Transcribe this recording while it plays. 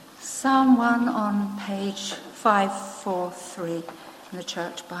Psalm 1 on page 543 in the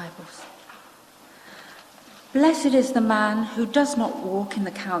Church Bibles. Blessed is the man who does not walk in the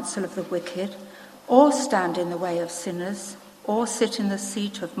counsel of the wicked, or stand in the way of sinners, or sit in the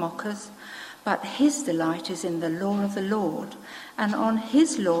seat of mockers, but his delight is in the law of the Lord, and on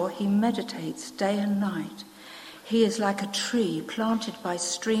his law he meditates day and night. He is like a tree planted by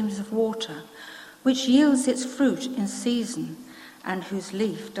streams of water, which yields its fruit in season, and whose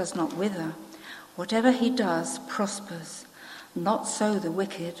leaf does not wither. Whatever he does prospers. Not so the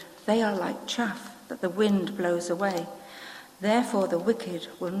wicked. They are like chaff that the wind blows away. Therefore the wicked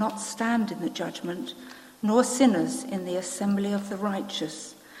will not stand in the judgment, nor sinners in the assembly of the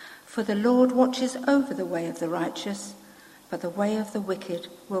righteous. For the Lord watches over the way of the righteous, but the way of the wicked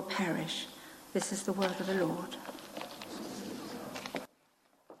will perish. This is the word of the Lord.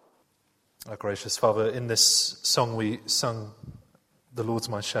 Our gracious Father, in this song we sung, "The Lord's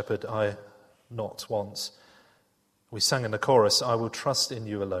my shepherd, I not want." We sang in the chorus, "I will trust in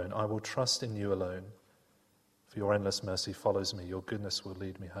you alone, I will trust in you alone. For your endless mercy follows me, your goodness will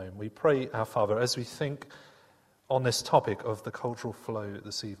lead me home." We pray, our Father, as we think on this topic of the cultural flow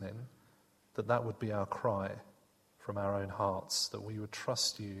this evening, that would be our cry from our own hearts, that we would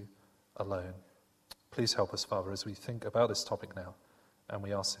trust you alone. Please help us, Father, as we think about this topic now, and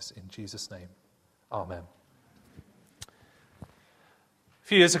we ask this in Jesus' name. Amen. A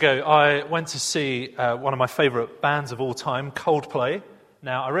few years ago, I went to see one of my favourite bands of all time, Coldplay.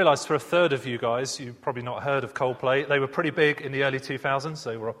 Now, I realise for a third of you guys, you've probably not heard of Coldplay. They were pretty big in the early 2000s.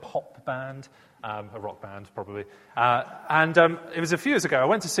 They were a pop band, a rock band probably. And it was a few years ago. I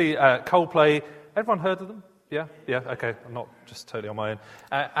went to see Coldplay. Everyone heard of them? Yeah, okay. I'm not just totally on my own.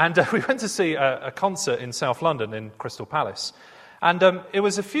 And we went to see a concert in South London in Crystal Palace. And it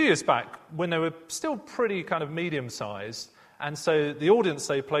was a few years back when they were still pretty kind of medium-sized. And so the audience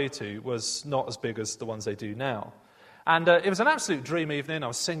they played to was not as big as the ones they do now. And it was an absolute dream evening. I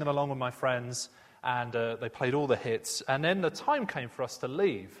was singing along with my friends, and they played all the hits. And then the time came for us to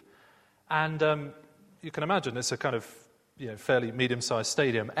leave. And you can imagine it's a kind of fairly medium-sized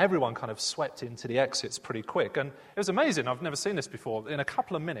stadium. Everyone kind of swept into the exits pretty quick. And it was amazing. I've never seen this before. In a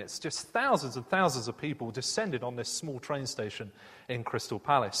couple of minutes, just thousands and thousands of people descended on this small train station in Crystal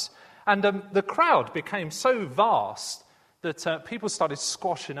Palace. And the crowd became so vast that people started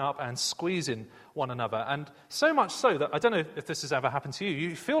squashing up and squeezing one another. And so much so that, I don't know if this has ever happened to you,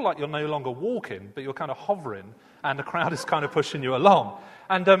 you feel like you're no longer walking, but you're kind of hovering, and the crowd is kind of pushing you along.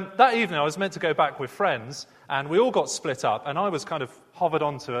 And that evening I was meant to go back with friends, and we all got split up, and I was kind of hovered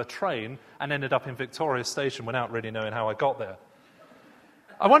onto a train and ended up in Victoria Station without really knowing how I got there.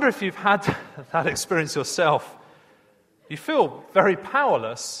 I wonder if you've had that experience yourself. You feel very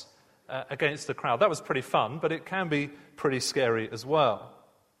powerless against the crowd. That was pretty fun, but it can be pretty scary as well.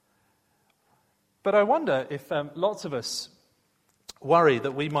 But I wonder if lots of us worry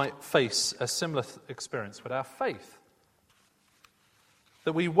that we might face a similar experience with our faith.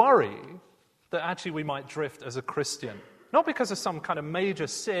 That we worry that actually we might drift as a Christian, not because of some kind of major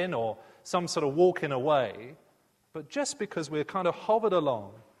sin or some sort of walking away, but just because we're kind of hovered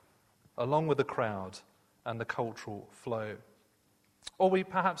along with the crowd and the cultural flow. Or we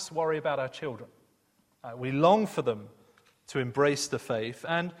perhaps worry about our children. We long for them to embrace the faith,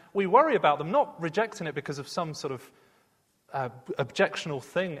 and we worry about them not rejecting it because of some sort of objectionable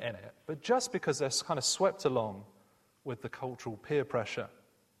thing in it, but just because they're kind of swept along with the cultural peer pressure.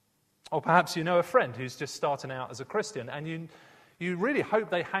 Or perhaps you know a friend who's just starting out as a Christian, and you really hope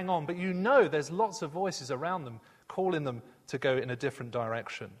they hang on, but you know there's lots of voices around them calling them to go in a different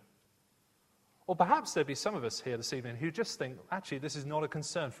direction. Or perhaps there'd be some of us here this evening who just think, actually, this is not a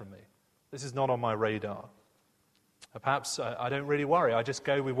concern for me. This is not on my radar. Or perhaps I don't really worry. I just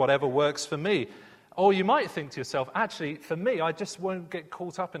go with whatever works for me. Or you might think to yourself, actually, for me, I just won't get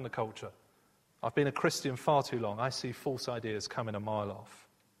caught up in the culture. I've been a Christian far too long. I see false ideas coming a mile off.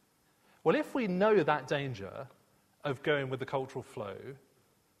 Well, if we know that danger of going with the cultural flow,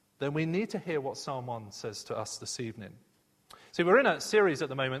 then we need to hear what Psalm 1 says to us this evening. See, we're in a series at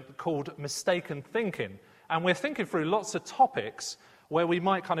the moment called Mistaken Thinking, and we're thinking through lots of topics where we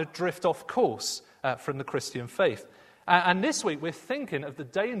might kind of drift off course from the Christian faith. And this week we're thinking of the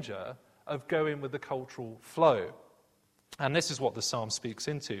danger of going with the cultural flow. And this is what the psalm speaks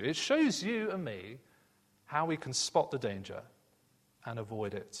into. It shows you and me how we can spot the danger and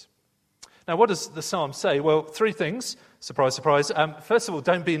avoid it. Now, what does the psalm say? Well, three things. Surprise, surprise. First of all,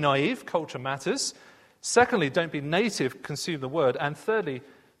 don't be naive. Culture matters. Secondly, don't be native, consume the word. And thirdly,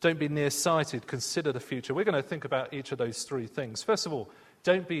 don't be nearsighted, consider the future. We're going to think about each of those three things. First of all,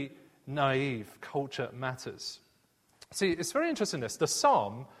 don't be naive, culture matters. See, it's very interesting this. The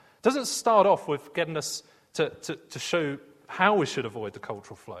psalm It doesn't start off with getting us to show how we should avoid the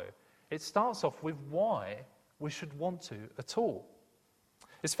cultural flow. It starts off with why we should want to at all.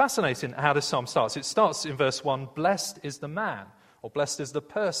 It's fascinating how this psalm starts. It starts in verse 1, blessed is the man, or blessed is the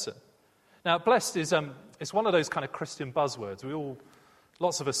person. Now, blessed is it's one of those kind of Christian buzzwords.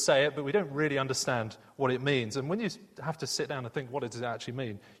 Lots of us say it, but we don't really understand what it means. And when you have to sit down and think, what does it actually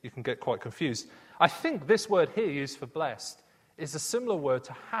mean, you can get quite confused. I think this word here used for blessed is a similar word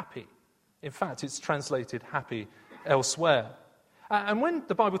to happy. In fact, it's translated happy elsewhere. And when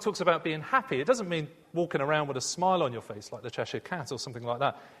the Bible talks about being happy, it doesn't mean walking around with a smile on your face like the Cheshire Cat or something like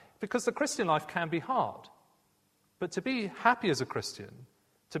that, because the Christian life can be hard. But to be happy as a Christian,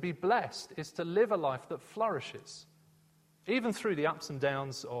 to be blessed, is to live a life that flourishes. Even through the ups and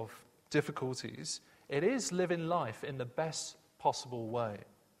downs of difficulties, it is living life in the best possible way.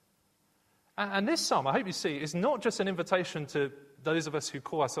 And this psalm, I hope you see, is not just an invitation to those of us who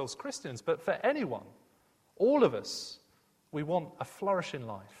call ourselves Christians, but for anyone, all of us, we want a flourishing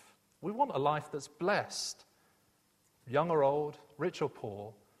life. We want a life that's blessed. Young or old, rich or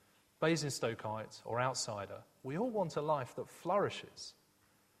poor, Basingstokeite or outsider, we all want a life that flourishes.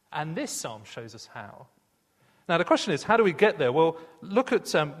 And this psalm shows us how. Now, the question is, how do we get there? Well, look at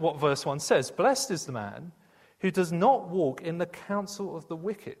what verse 1 says. Blessed is the man who does not walk in the counsel of the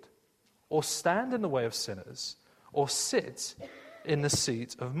wicked, or stand in the way of sinners, or sit in the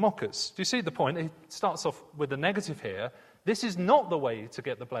seat of mockers. Do you see the point? It starts off with the negative here. This is not the way to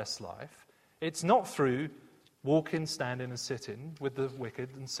get the blessed life. It's not through walking, standing, and sitting with the wicked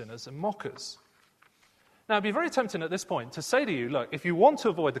and sinners and mockers. Now, it'd be very tempting at this point to say to you, look, if you want to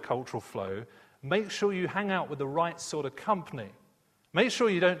avoid the cultural flow, make sure you hang out with the right sort of company. Make sure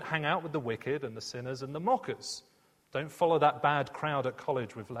you don't hang out with the wicked and the sinners and the mockers. Don't follow that bad crowd at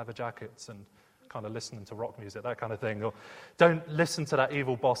college with leather jackets and kind of listening to rock music, that kind of thing. Or don't listen to that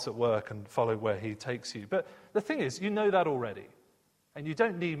evil boss at work and follow where he takes you. But the thing is, you know that already. And you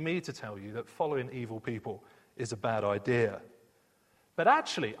don't need me to tell you that following evil people is a bad idea. But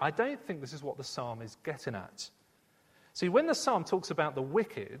actually, I don't think this is what the psalm is getting at. See, when the psalm talks about the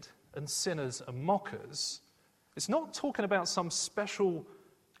wicked and sinners and mockers, it's not talking about some special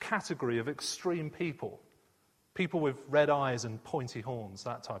category of extreme people. People with red eyes and pointy horns,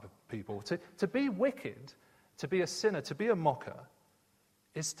 that type of people. To be wicked, to be a sinner, to be a mocker,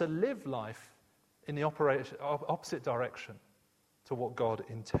 is to live life in the opposite direction to what God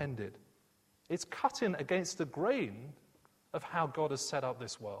intended. It's cutting against the grain of how God has set up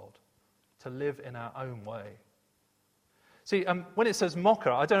this world, to live in our own way. See, when it says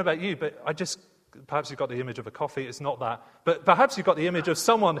mocker, I don't know about you, but perhaps you've got the image of a coffee, it's not that, but perhaps you've got the image of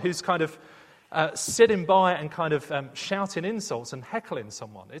someone who's kind of sitting by and kind of shouting insults and heckling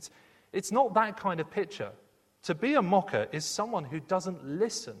someone. It's not that kind of picture. To be a mocker is someone who doesn't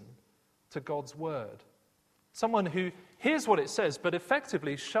listen to God's word. Someone who hears what it says, but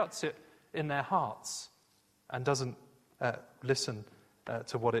effectively shuts it in their hearts and doesn't listen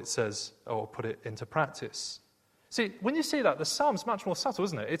to what it says or put it into practice. See, when you see that, the psalm's much more subtle,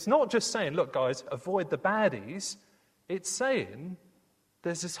 isn't it? It's not just saying, look, guys, avoid the baddies. It's saying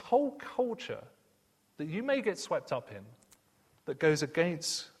there's this whole culture that you may get swept up in that goes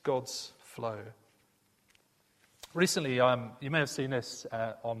against God's flow. Recently, you may have seen this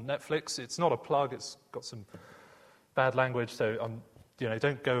on Netflix. It's not a plug. It's got some bad language, so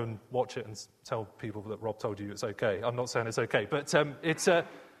don't go and watch it and tell people that Rob told you it's okay. I'm not saying it's okay, but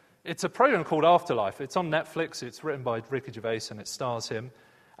it's a program called Afterlife. It's on Netflix. It's written by Ricky Gervais and it stars him.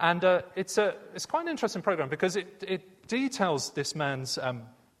 And it's quite an interesting program because it details this man's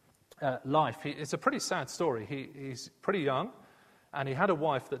life. It's a pretty sad story. He's pretty young, and he had a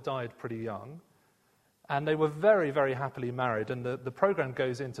wife that died pretty young. And they were very, very happily married. And the program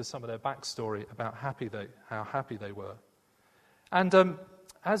goes into some of their backstory about how happy they were. And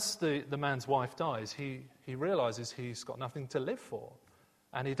as the man's wife dies, he realizes he's got nothing to live for.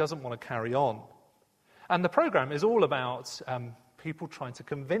 And he doesn't want to carry on. And the program is all about people trying to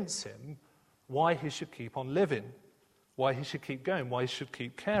convince him why he should keep on living, why he should keep going, why he should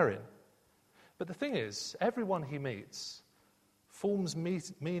keep caring. But the thing is, everyone he meets forms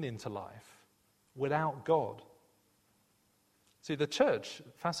meaning to life without God. See, the church,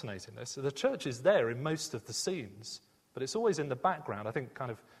 fascinating this, the church is there in most of the scenes, but it's always in the background, I think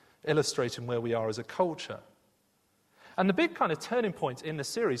kind of illustrating where we are as a culture. And the big kind of turning point in the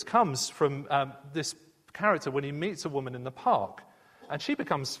series comes from this character when he meets a woman in the park, and she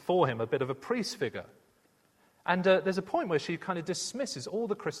becomes for him a bit of a priest figure. And there's a point where she kind of dismisses all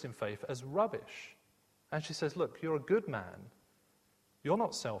the Christian faith as rubbish. And she says, look, you're a good man. You're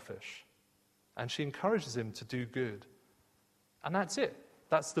not selfish. And she encourages him to do good. And that's it.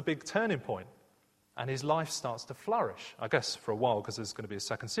 That's the big turning point. And his life starts to flourish, I guess for a while, because there's going to be a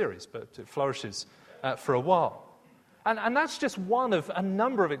second series, but it flourishes for a while. And that's just one of a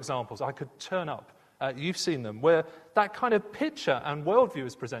number of examples I could turn up. You've seen them, where that kind of picture and worldview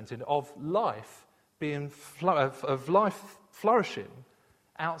is presented of life life flourishing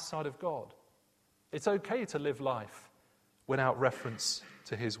outside of God. It's okay to live life without reference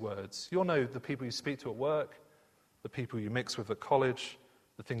to his words. You'll know the people you speak to at work, the people you mix with at college,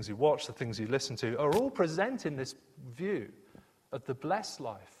 the things you watch, the things you listen to, are all presenting this view of the blessed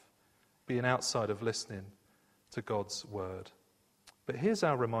life being outside of listening to God's word. But here's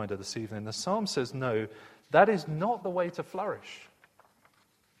our reminder this evening. The psalm says, no, that is not the way to flourish.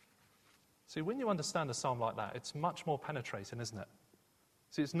 See, when you understand a psalm like that, it's much more penetrating, isn't it?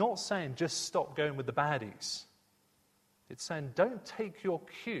 See, it's not saying just stop going with the baddies. It's saying don't take your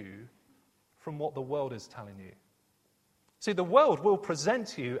cue from what the world is telling you. See, the world will present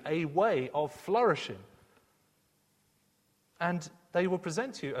to you a way of flourishing. And they will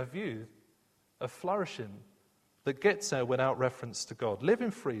present to you a view of flourishing that gets there without reference to God.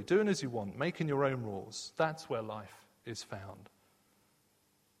 Living free, doing as you want, making your own rules. That's where life is found.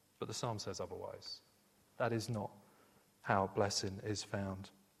 But the psalm says otherwise. That is not how blessing is found.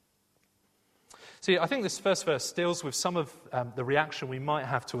 See, I think this first verse deals with some of the reaction we might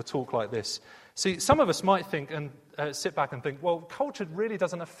have to a talk like this. See, some of us might think and sit back and think, well, culture really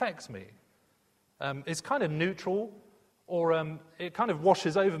doesn't affect me. It's kind of neutral, or it kind of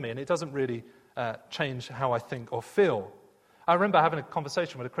washes over me, and it doesn't really change how I think or feel. I remember having a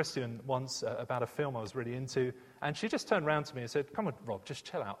conversation with a Christian once about a film I was really into, and she just turned around to me and said, come on, Rob, just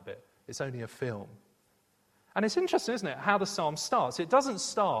chill out a bit. It's only a film. And it's interesting, isn't it, how the psalm starts. It doesn't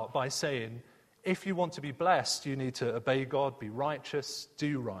start by saying, if you want to be blessed, you need to obey God, be righteous,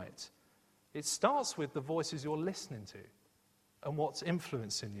 do right. It starts with the voices you're listening to and what's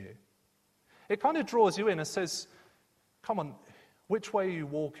influencing you. It kind of draws you in and says, come on, which way are you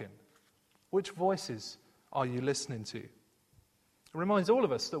walking? Which voices are you listening to? It reminds all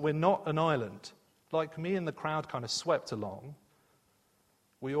of us that we're not an island. Like me and the crowd kind of swept along,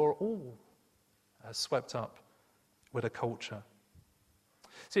 we are all swept up with a culture.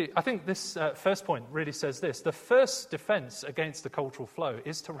 See, I think this first point really says this. The first defense against the cultural flow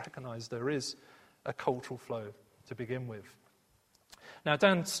is to recognize there is a cultural flow to begin with. Now,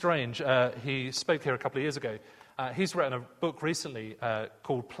 Dan Strange, he spoke here a couple of years ago. He's written a book recently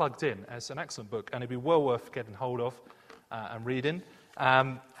called Plugged In. It's an excellent book, and it'd be well worth getting hold of and reading.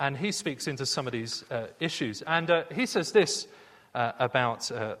 And he speaks into some of these issues. And he says this about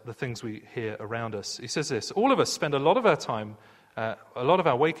the things we hear around us. He says this: all of us spend a lot of our time, a lot of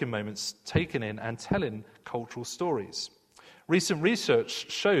our waking moments taking in and telling cultural stories. Recent research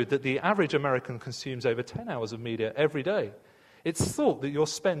showed that the average American consumes over 10 hours of media every day. It's thought that you'll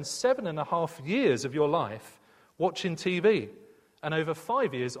spend 7.5 years of your life watching TV and over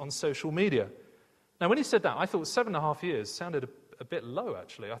 5 years on social media. Now, when he said that, I thought 7.5 years sounded a bit low,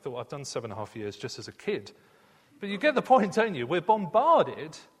 actually. I thought I've done 7.5 years just as a kid. But you get the point, don't you? We're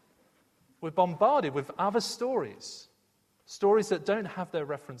bombarded with other stories that don't have their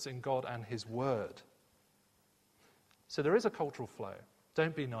reference in God and his word. So there is a cultural flow.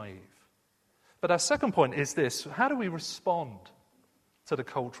 Don't be naive. But our second point is this: how do we respond to the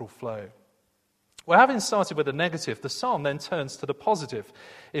cultural flow? Well, having started with the negative, the psalm then turns to the positive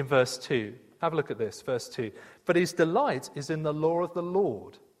in verse 2. Have a look at this, verse 2. But his delight is in the law of the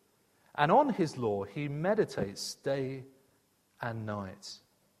Lord, and on his law he meditates day and night.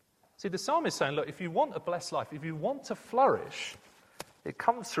 See, the psalm is saying, look, if you want a blessed life, if you want to flourish, it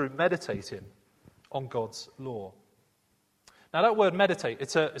comes through meditating on God's law. Now, that word meditate,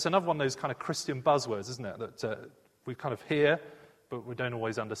 it's another one of those kind of Christian buzzwords, isn't it, that we kind of hear, but we don't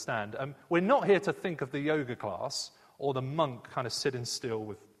always understand. We're not here to think of the yoga class or the monk kind of sitting still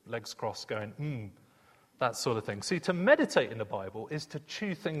with legs crossed going, that sort of thing. See, to meditate in the Bible is to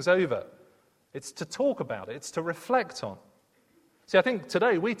chew things over. It's to talk about it. It's to reflect on. See, I think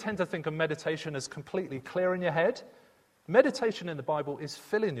today we tend to think of meditation as completely clear in your head. Meditation in the Bible is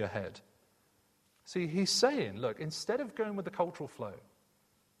filling your head. See, he's saying, look, instead of going with the cultural flow,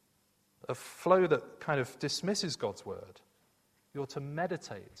 a flow that kind of dismisses God's word, you're to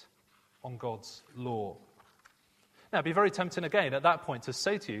meditate on God's law. Now, it'd be very tempting again at that point to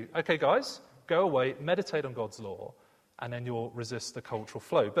say to you, okay, guys, go away, meditate on God's law, and then you'll resist the cultural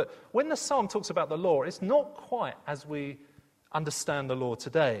flow. But when the psalm talks about the law, it's not quite as we understand the law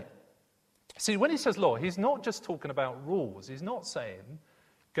today. See, when he says law, he's not just talking about rules. He's not saying,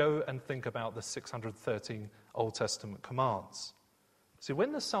 go and think about the 613 Old Testament commands. See,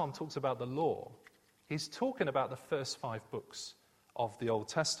 when the psalm talks about the law, he's talking about the first 5 books of the Old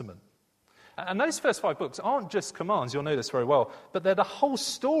Testament. And those first 5 books aren't just commands, you'll know this very well, but they're the whole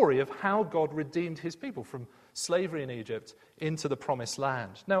story of how God redeemed his people from slavery in Egypt into the promised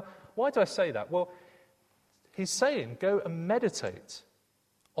land. Now, why do I say that? Well, he's saying go and meditate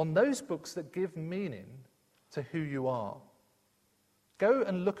on those books that give meaning to who you are. Go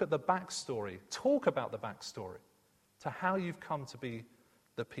and look at the backstory, talk about the backstory to how you've come to be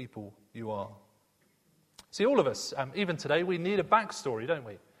the people you are. See, all of us, even today, we need a backstory, don't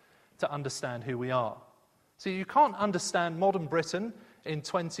we, to understand who we are. See, you can't understand modern Britain in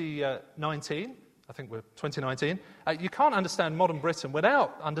 2019, I think we're 2019, you can't understand modern Britain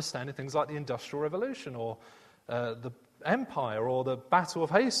without understanding things like the Industrial Revolution or the Empire or the Battle of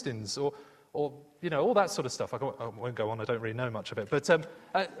Hastings or all that sort of stuff. I won't go on, I don't really know much of it. But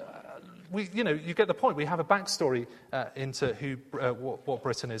you get the point. We have a backstory into what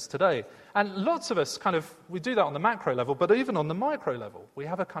Britain is today. And lots of us we do that on the macro level, but even on the micro level, we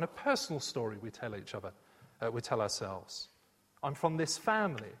have a kind of personal story we tell each other, we tell ourselves. I'm from this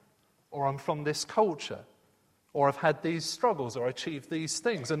family, or I'm from this culture, or I've had these struggles, or achieved these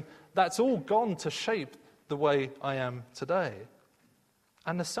things. And that's all gone to shape the way I am today.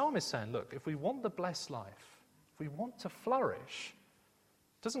 And the psalmist is saying, look, if we want the blessed life, if we want to flourish,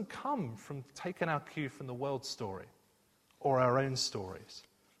 it doesn't come from taking our cue from the world story or our own stories,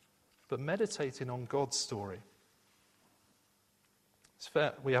 but meditating on God's story. It's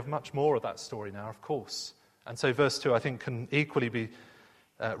fair, we have much more of that story now, of course. And so verse 2, I think, can equally be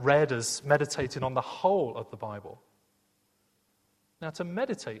read as meditating on the whole of the Bible. Now, to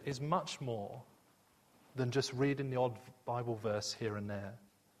meditate is much more than just reading the odd Bible verse here and there.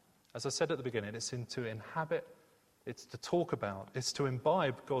 As I said at the beginning, it's to inhabit, it's to talk about, it's to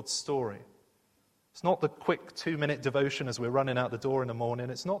imbibe God's story. It's not the quick 2-minute devotion as we're running out the door in the morning.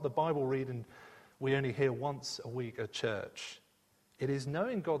 It's not the Bible reading we only hear once a week at church. It is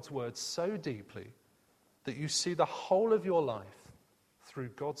knowing God's word so deeply that you see the whole of your life through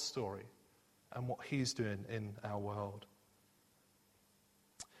God's story and what he's doing in our world.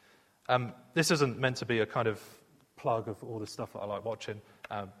 This isn't meant to be a kind of plug of all the stuff that I like watching,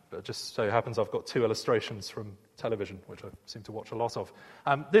 but it just so happens I've got 2 illustrations from television, which I seem to watch a lot of.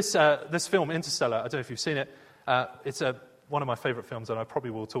 This film, Interstellar, I don't know if you've seen it. It's one of my favourite films, and I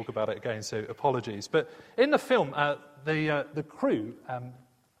probably will talk about it again, so apologies. But in the film, the crew,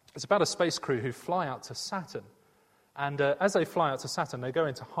 it's about a space crew who fly out to Saturn. And as they fly out to Saturn, they go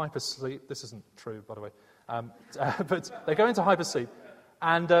into hypersleep. This isn't true, by the way. But they go into hypersleep.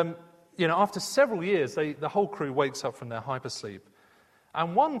 And after several years, the whole crew wakes up from their hypersleep.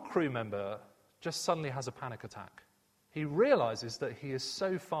 And one crew member just suddenly has a panic attack. He realizes that he is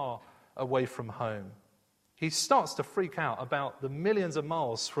so far away from home. He starts to freak out about the millions of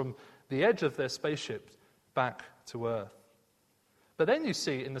miles from the edge of their spaceship back to Earth. But then you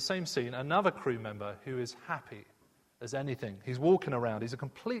see in the same scene another crew member who is happy as anything. He's walking around. He's a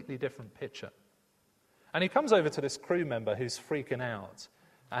completely different picture. And he comes over to this crew member who's freaking out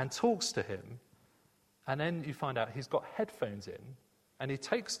and talks to him, and then you find out he's got headphones in, and he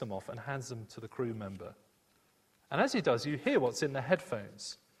takes them off and hands them to the crew member. And as he does, you hear what's in the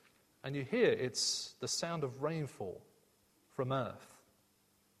headphones, and you hear it's the sound of rainfall from Earth.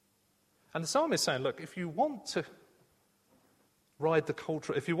 And the psalmist is saying, look, if you want to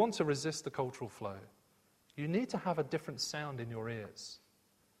if you want to resist the cultural flow, you need to have a different sound in your ears.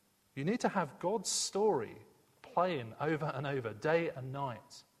 You need to have God's story playing over and over, day and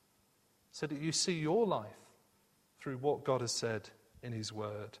night, so that you see your life through what God has said in his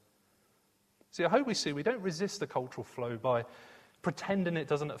word. See, I hope we don't resist the cultural flow by pretending it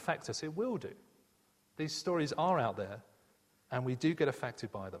doesn't affect us. It will do. These stories are out there, and we do get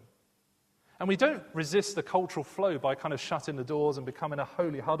affected by them. And we don't resist the cultural flow by kind of shutting the doors and becoming a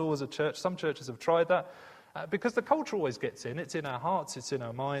holy huddle as a church. Some churches have tried that, because the culture always gets in. It's in our hearts, it's in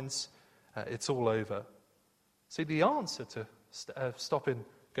our minds, it's all over. See, the answer to stopping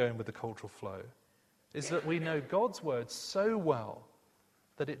going with the cultural flow is that we know God's word so well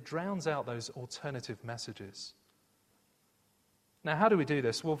that it drowns out those alternative messages. Now, how do we do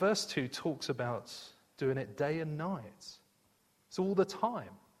this? Well, verse 2 talks about doing it day and night. It's all the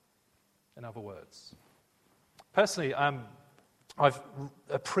time, in other words. Personally, I've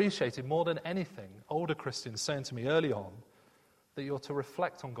appreciated more than anything older Christians saying to me early on that you're to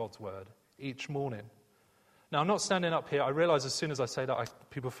reflect on God's word each morning. Now, I'm not standing up here. I realize as soon as I say that,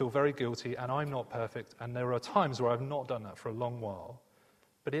 people feel very guilty, and I'm not perfect, and there are times where I've not done that for a long while.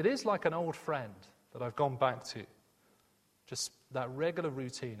 But it is like an old friend that I've gone back to. Just that regular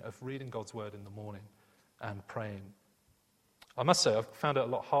routine of reading God's word in the morning and praying. I must say, I've found it a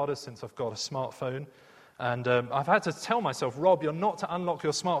lot harder since I've got a smartphone. And I've had to tell myself, Rob, you're not to unlock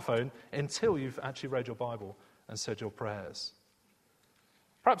your smartphone until you've actually read your Bible and said your prayers.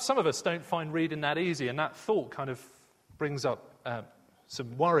 Perhaps some of us don't find reading that easy, and that thought kind of brings up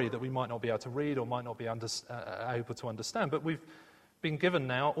some worry that we might not be able to read or might not be able to understand. But we've been given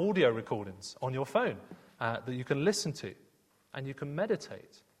now audio recordings on your phone that you can listen to and you can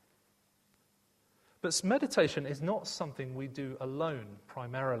meditate. But meditation is not something we do alone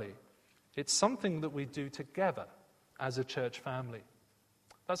primarily. It's something that we do together as a church family.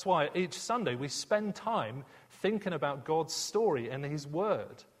 That's why each Sunday we spend time thinking about God's story and His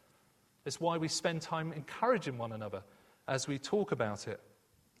Word. It's why we spend time encouraging one another as we talk about it.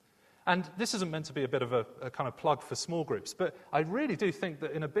 And this isn't meant to be a bit of a kind of plug for small groups, but I really do think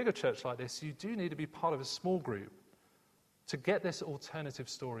that in a bigger church like this, you do need to be part of a small group to get this alternative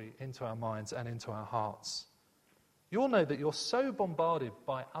story into our minds and into our hearts. You'll know that you're so bombarded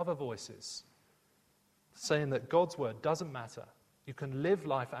by other voices saying that God's word doesn't matter. You can live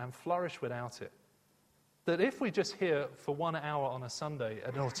life and flourish without it. That if we just hear for 1 hour on a Sunday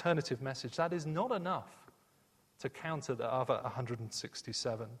an alternative message, that is not enough to counter the other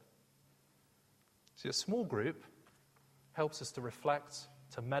 167. See, a small group helps us to reflect,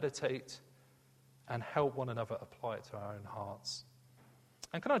 to meditate, and help one another apply it to our own hearts.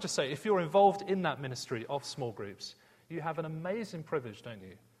 And can I just say, if you're involved in that ministry of small groups, you have an amazing privilege, don't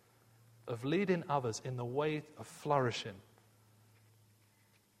you, of leading others in the way of flourishing.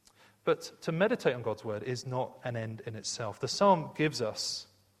 But to meditate on God's word is not an end in itself. The psalm gives us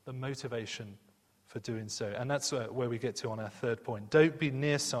the motivation for doing so. And that's where we get to on our third point. Don't be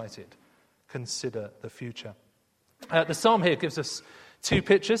nearsighted. Consider the future. The psalm here gives us two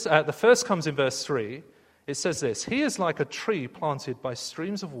pictures. The first comes in verse 3. It says this: "He is like a tree planted by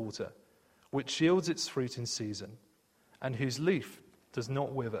streams of water, which yields its fruit in season, and whose leaf does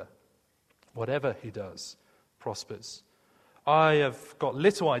not wither. Whatever he does prospers." I have got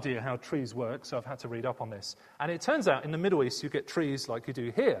little idea how trees work, so I've had to read up on this. And it turns out in the Middle East you get trees like you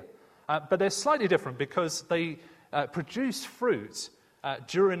do here. But they're slightly different because they produce fruit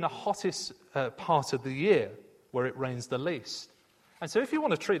during the hottest part of the year, where it rains the least. And so if you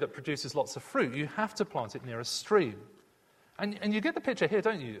want a tree that produces lots of fruit, you have to plant it near a stream. And you get the picture here,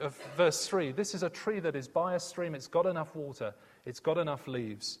 don't you, of verse 3. This is a tree that is by a stream. It's got enough water. It's got enough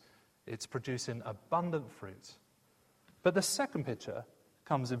leaves. It's producing abundant fruit. But the second picture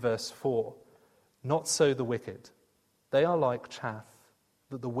comes in verse 4. "Not so the wicked. They are like chaff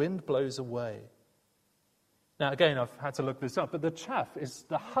that the wind blows away." Now, again, I've had to look this up, but the chaff is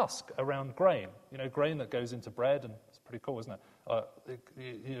the husk around grain. You know, grain that goes into bread, and it's pretty cool, isn't it?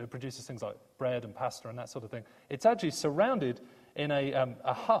 It produces things like bread and pasta and that sort of thing. It's actually surrounded in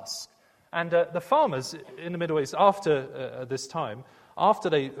a husk. And the farmers in the Middle East, after this time, after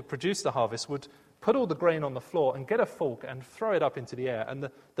they produced the harvest, would put all the grain on the floor and get a fork and throw it up into the air. And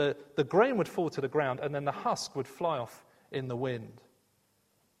the grain would fall to the ground, and then the husk would fly off in the wind.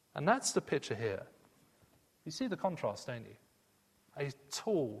 And that's the picture here. You see the contrast, don't you? A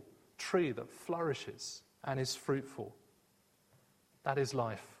tall tree that flourishes and is fruitful. That is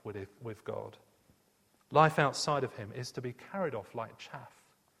life with God. Life outside of him is to be carried off like chaff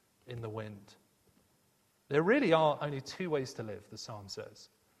in the wind. There really are only two ways to live, the psalm says,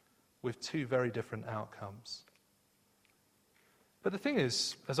 with two very different outcomes. But the thing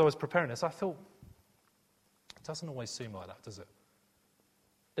is, as I was preparing this, I thought, it doesn't always seem like that, does it?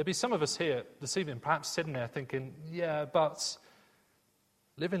 There'd be some of us here this evening perhaps sitting there thinking, yeah, but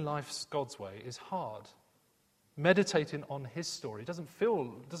living life God's way is hard. Meditating on his story doesn't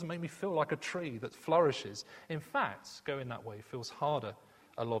make me feel like a tree that flourishes. In fact, going that way feels harder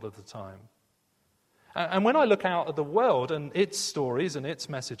a lot of the time. And when I look out at the world and its stories and its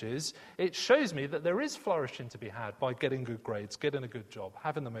messages, it shows me that there is flourishing to be had by getting good grades, getting a good job,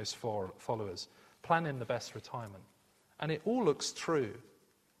 having the most followers, planning the best retirement. And it all looks true.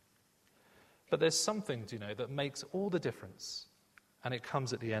 But there's something, that makes all the difference. And it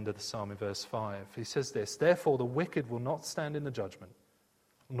comes at the end of the psalm in verse 5. He says this: "Therefore the wicked will not stand in the judgment,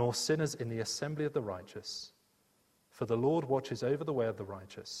 nor sinners in the assembly of the righteous. For the Lord watches over the way of the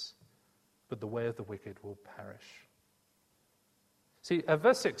righteous, but the way of the wicked will perish." See,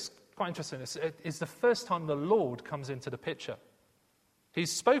 verse 6, quite interesting, is the first time the Lord comes into the picture.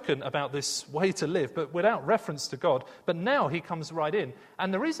 He's spoken about this way to live, but without reference to God. But now he comes right in.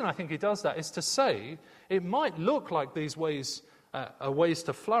 And the reason I think he does that is to say it might look like these ways are ways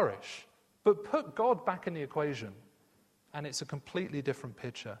to flourish, but put God back in the equation, and it's a completely different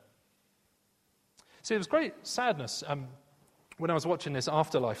picture. See, there was great sadness when I was watching this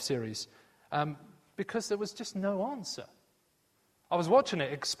Afterlife series, because there was just no answer. I was watching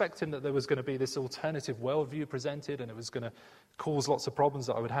it expecting that there was going to be this alternative worldview presented and it was going to cause lots of problems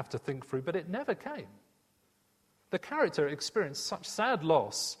that I would have to think through, but it never came. The character experienced such sad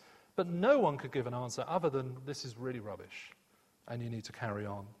loss, but no one could give an answer other than, this is really rubbish and you need to carry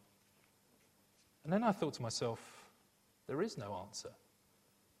on. And then I thought to myself, there is no answer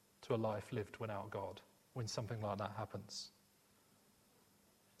to a life lived without God when something like that happens.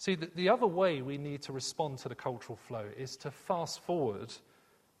 See, the other way we need to respond to the cultural flow is to fast forward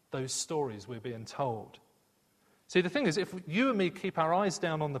those stories we're being told. See, the thing is, if you and me keep our eyes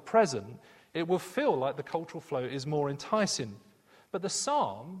down on the present, it will feel like the cultural flow is more enticing. But the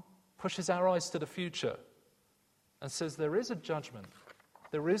psalm pushes our eyes to the future and says there is a judgment.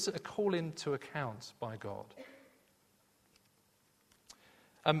 There is a calling to account by God.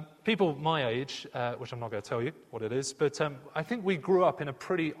 People my age, which I'm not going to tell you what it is, but I think we grew up in a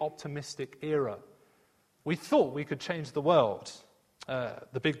pretty optimistic era. We thought we could change the world.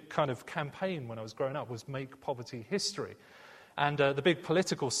 The big kind of campaign when I was growing up was Make Poverty History. And the big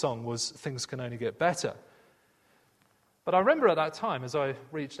political song was Things Can Only Get Better. But I remember at that time, as I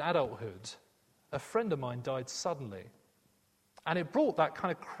reached adulthood, a friend of mine died suddenly. And it brought that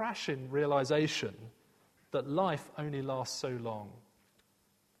kind of crashing realization that life only lasts so long.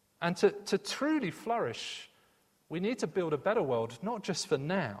 And to truly flourish, we need to build a better world, not just for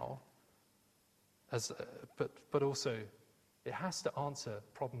now, but also it has to answer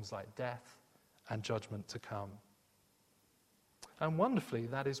problems like death and judgment to come. And wonderfully,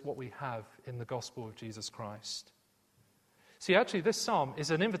 that is what we have in the gospel of Jesus Christ. See, actually, this psalm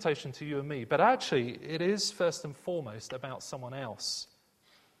is an invitation to you and me, but actually, it is first and foremost about someone else.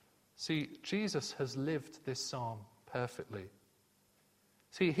 See, Jesus has lived this psalm perfectly.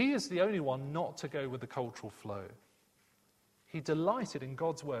 See, he is the only one not to go with the cultural flow. He delighted in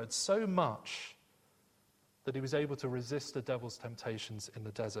God's word so much that he was able to resist the devil's temptations in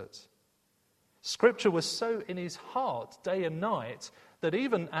the desert. Scripture was so in his heart day and night that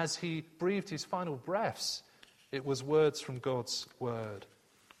even as he breathed his final breaths, it was words from God's word.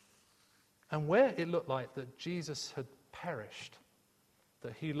 And where it looked like that Jesus had perished,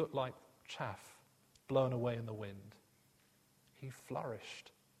 that he looked like chaff blown away in the wind, he flourished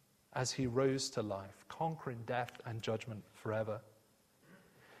as he rose to life, conquering death and judgment forever.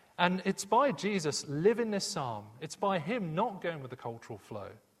 And it's by Jesus living this psalm, it's by him not going with the cultural flow,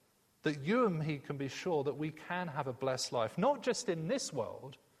 that you and me can be sure that we can have a blessed life, not just in this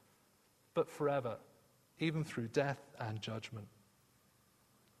world, but forever, even through death and judgment.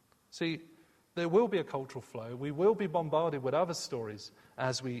 See, there will be a cultural flow. We will be bombarded with other stories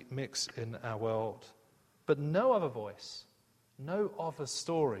as we mix in our world. But no other voice, no other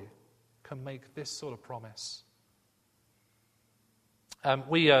story can make this sort of promise.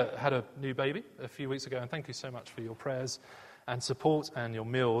 We had a new baby a few weeks ago, and thank you so much for your prayers and support and your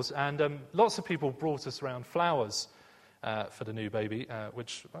meals. And lots of people brought us around flowers for the new baby,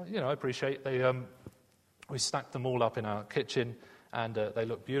 which I appreciate. We stacked them all up in our kitchen, and they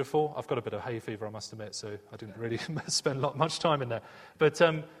look beautiful. I've got a bit of hay fever, I must admit, so I didn't really spend much time in there. But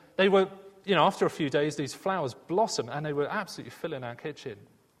they were, after a few days, these flowers blossomed, and they were absolutely filling our kitchen.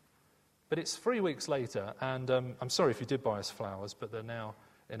 But it's 3 weeks later, and I'm sorry if you did buy us flowers, but they're now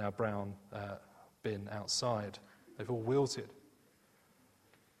in our brown bin outside. They've all wilted.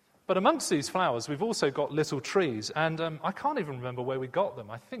 But amongst these flowers, we've also got little trees, and I can't even remember where we got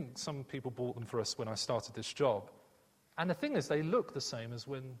them. I think some people bought them for us when I started this job. And the thing is, they look the same as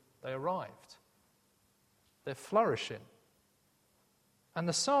when they arrived. They're flourishing. And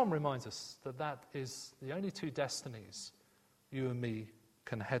the psalm reminds us that that is the only two destinies you and me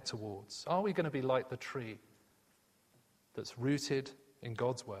can head towards. Are we going to be like the tree that's rooted in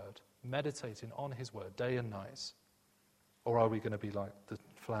God's word, meditating on his word day and night? Or are we going to be like the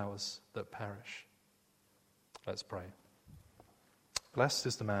flowers that perish? Let's pray. Blessed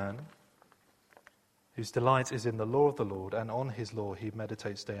is the man whose delight is in the law of the Lord, and on his law he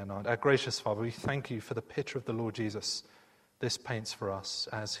meditates day and night. Our gracious Father, we thank you for the picture of the Lord Jesus this paints for us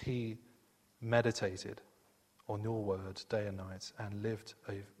as he meditated on your word day and night and lived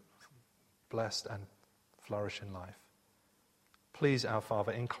a blessed and flourishing life. Please, our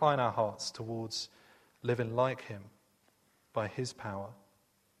Father, incline our hearts towards living like him by his power.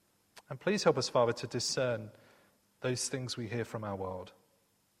 And please help us, Father, to discern those things we hear from our world.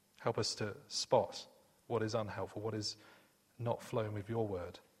 Help us to spot what is unhelpful, what is not flowing with your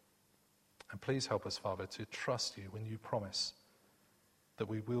word. And please help us, Father, to trust you when you promise that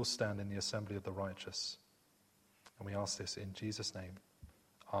we will stand in the assembly of the righteous. And we ask this in Jesus' name.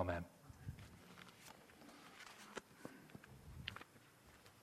 Amen.